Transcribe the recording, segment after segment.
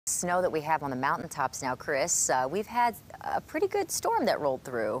Snow that we have on the mountaintops now, Chris. We've had a pretty good storm that rolled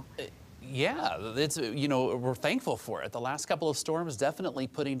through. Yeah, it's, we're thankful for it. The last couple of storms definitely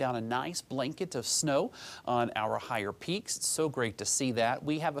putting down a nice blanket of snow on our higher peaks. It's so great to see that.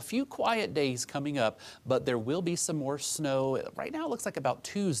 We have a few quiet days coming up, but there will be some more snow. Right now it looks like about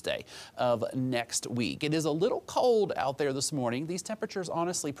Tuesday of next week. It is a little cold out there this morning. These temperatures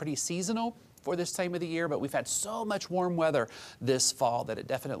honestly pretty seasonal for this time of the year, but we've had so much warm weather this fall that it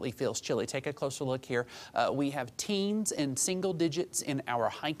definitely feels chilly. Take a closer look here. We have teens and single digits in our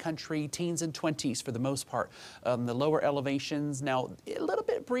high country, teens and 20s for the most part. The lower elevations now a little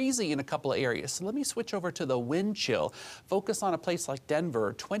bit breezy in a couple of areas. So let me switch over to the wind chill. Focus on a place like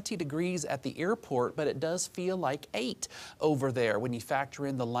Denver, 20 degrees at the airport, but it does feel like 8 over there when you factor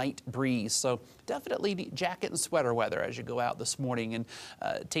in the light breeze. So definitely jacket and sweater weather as you go out this morning and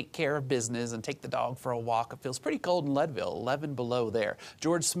take care of business and take the dog for a walk. It feels pretty cold in Leadville, 11 below there.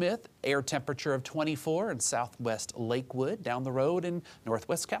 George Smith, air temperature of 24 in southwest Lakewood. Down the road in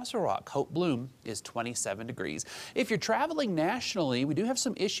northwest Castle Rock, Hope Bloom is 27 degrees. If you're traveling nationally, we do have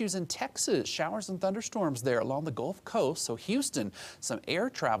some issues in Texas. Showers and thunderstorms there along the Gulf Coast. So Houston, some air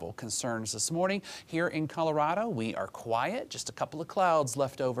travel concerns this morning. Here in Colorado, we are quiet. Just a couple of clouds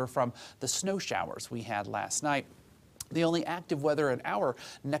left over from the snow showers we had last night. The only active weather in our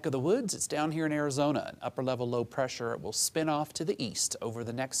neck of the woods, it's down here in Arizona. An upper level low pressure. It will spin off to the east over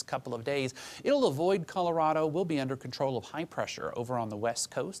the next couple of days. It'll avoid Colorado. We'll be under control of high pressure over on the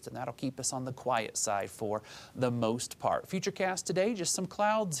west coast, and that'll keep us on the quiet side for the most part. Futurecast today, just some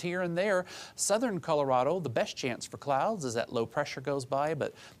clouds here and there. Southern Colorado, the best chance for clouds as that low pressure goes by,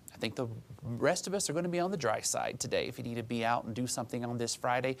 but I think the rest of us are going to be on the dry side today. If you need to be out and do something on this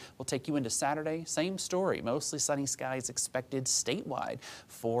Friday, we'll take you into Saturday. Same story. Mostly sunny skies expected statewide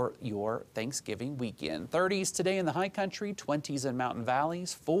for your Thanksgiving weekend. 30s today in the high country, 20s in mountain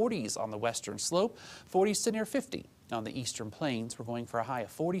valleys, 40s on the western slope, 40s to near 50. On the eastern plains, we're going for a high of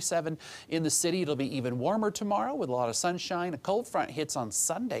 47 in the city. It'll be even warmer tomorrow with a lot of sunshine. A cold front hits on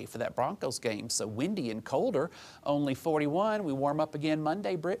Sunday for that Broncos game, so windy and colder. Only 41. We warm up again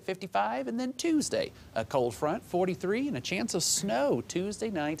Monday, Britt, 55, and then Tuesday, a cold front, 43, and a chance of snow Tuesday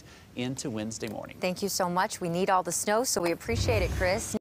night into Wednesday morning. Thank you so much. We need all the snow, so we appreciate it, Chris.